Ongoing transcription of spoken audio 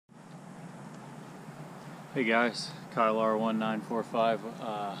Hey guys, Kyle R1945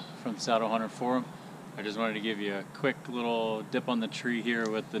 from the Saddle Hunter Forum. I just wanted to give you a quick little dip on the tree here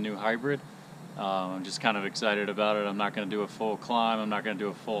with the new hybrid. I'm just kind of excited about it. I'm not going to do a full climb, I'm not going to do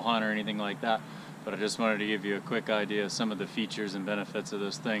a full hunt or anything like that, but I just wanted to give you a quick idea of some of the features and benefits of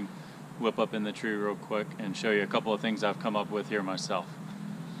this thing, whip up in the tree real quick, and show you a couple of things I've come up with here myself.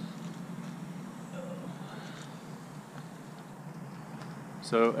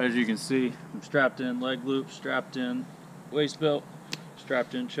 So as you can see, I'm strapped in leg loops, strapped in waist belt,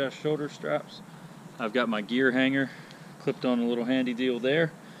 strapped in chest shoulder straps. I've got my gear hanger clipped on a little handy deal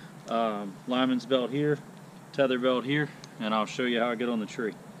there. Lineman's belt here, tether belt here, and I'll show you how I get on the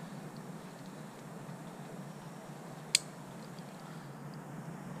tree.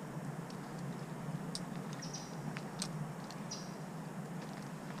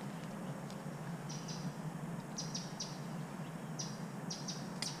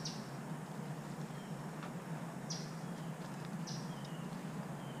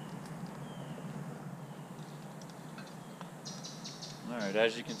 Alright,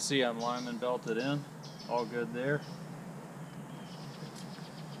 as you can see, I'm lineman belted in, all good there.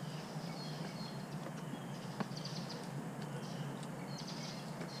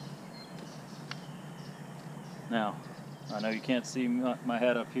 Now, I know you can't see my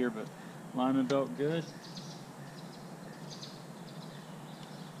head up here, but lineman belt good.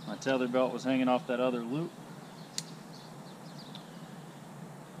 My tether belt was hanging off that other loop.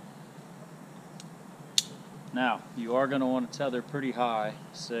 Now, you are going to want to tether pretty high,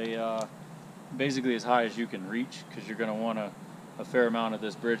 say basically as high as you can reach, because you're going to want a fair amount of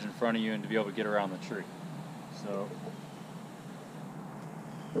this bridge in front of you and to be able to get around the tree. So,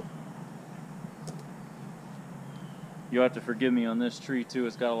 you'll have to forgive me on this tree too,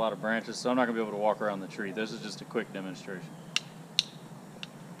 it's got a lot of branches, so I'm not going to be able to walk around the tree. This is just a quick demonstration.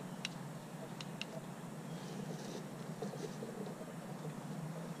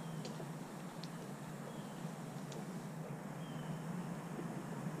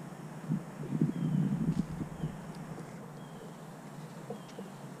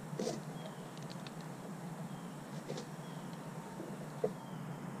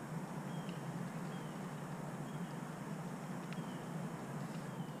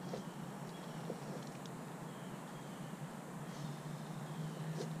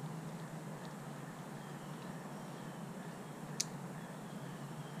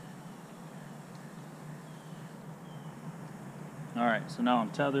 Alright, so now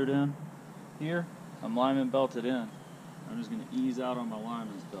I'm tethered in here. I'm lineman belted in. I'm just going to ease out on my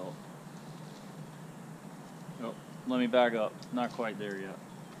lineman's belt. Oh, let me back up. Not quite there yet.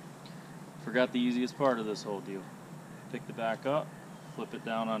 Forgot the easiest part of this whole deal. Pick the back up, flip it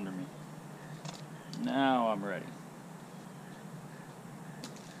down under me. Now I'm ready.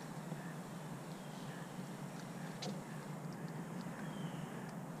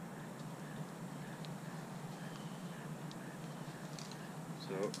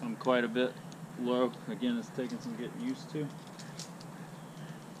 So I'm quite a bit low. Again, it's taking some getting used to.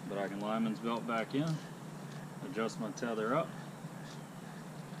 But I can lineman's belt back in, adjust my tether up.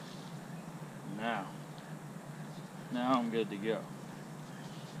 Now I'm good to go.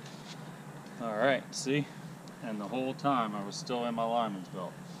 Alright, see? And the whole time I was still in my lineman's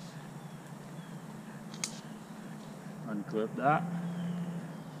belt. Unclip that.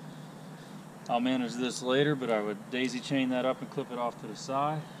 I'll manage this later, but I would daisy chain that up and clip it off to the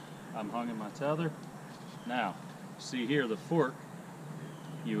side. I'm hung in my tether. Now, see here the fork,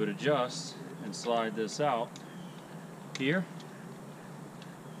 you would adjust and slide this out here,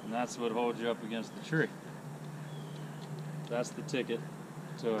 and that's what holds you up against the tree. That's the ticket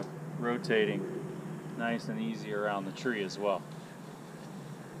to rotating nice and easy around the tree as well.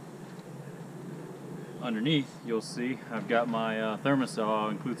 Underneath, you'll see I've got my thermostat. I'll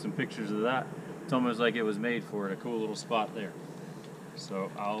include some pictures of that. It's almost like it was made for it, a cool little spot there.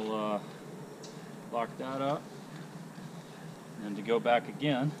 So I'll lock that up. And to go back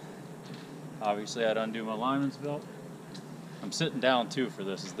again, obviously I'd undo my lineman's belt. I'm sitting down too for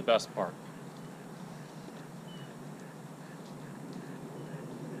this, is the best part.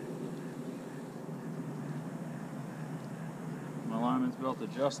 My lineman's belt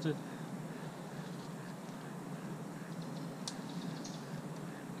adjusted.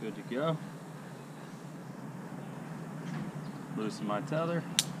 Good to go. Loosen my tether.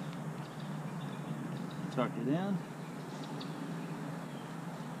 Tuck it in.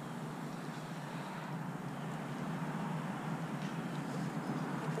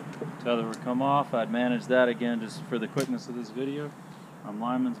 Tether would come off. I'd manage that again just for the quickness of this video. I'm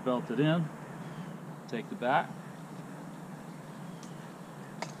lineman's belted in. Take the back.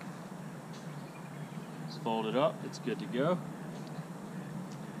 fold it up, it's good to go.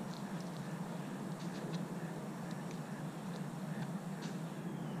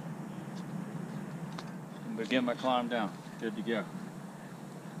 And begin my climb down, good to go.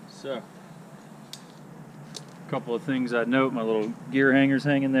 So, a couple of things I'd note, my little gear hangers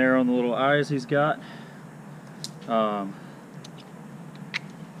hanging there on the little eyes he's got. And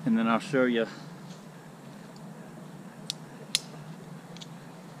then I'll show you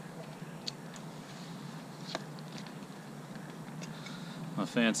my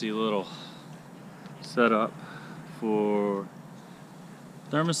fancy little setup for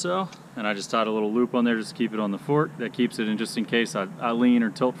thermocell, and I just tied a little loop on there just to keep it on the fork. That keeps it in just in case I lean or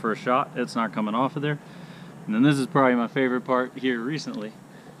tilt for a shot, it's not coming off of there. And then this is probably my favorite part here recently.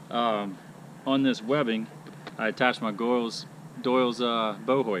 On this webbing, I attached my Doyle's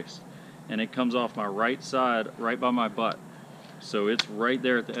bow hoist, and it comes off my right side right by my butt. So it's right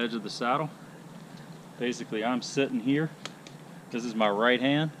there at the edge of the saddle. Basically, I'm sitting here. This is my right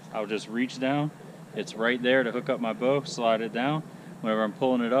hand. I'll just reach down. It's right there to hook up my bow, slide it down. Whenever I'm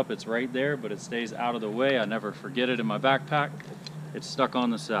pulling it up, it's right there, but it stays out of the way. I never forget it in my backpack. It's stuck on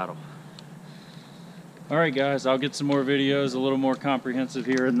the saddle. Alright guys, I'll get some more videos, a little more comprehensive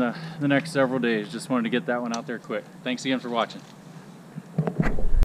here in the next several days. Just wanted to get that one out there quick. Thanks again for watching.